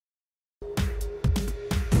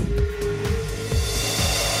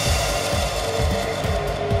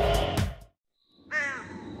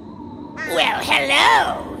Well,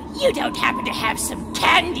 hello! You don't happen to have some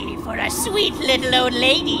candy for a sweet little old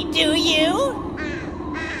lady, do you?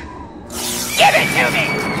 Give it to me!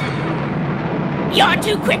 You're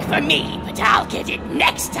too quick for me, but I'll get it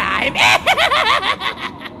next time!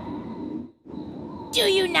 Do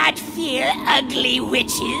you not fear ugly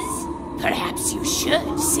witches? Perhaps you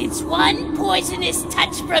should, since one poisonous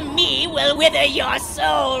touch from me will wither your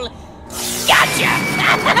soul. Gotcha!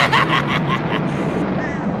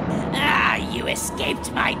 You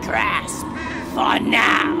escaped my grasp. For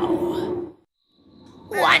now.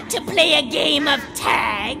 Want to play a game of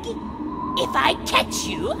tag? If I catch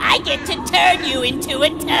you, I get to turn you into a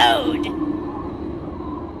toad.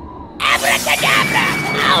 Abracadabra!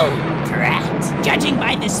 Oh, drat! Judging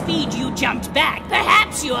by the speed you jumped back,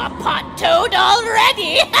 perhaps you're a pot toad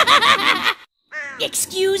already!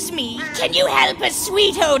 Excuse me, can you help a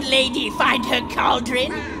sweet old lady find her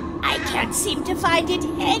cauldron? I can't seem to find it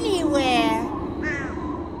anywhere.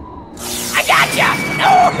 I gotcha!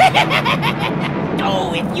 No!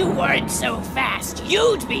 Oh, if you weren't so fast,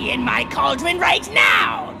 you'd be in my cauldron right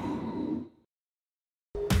now!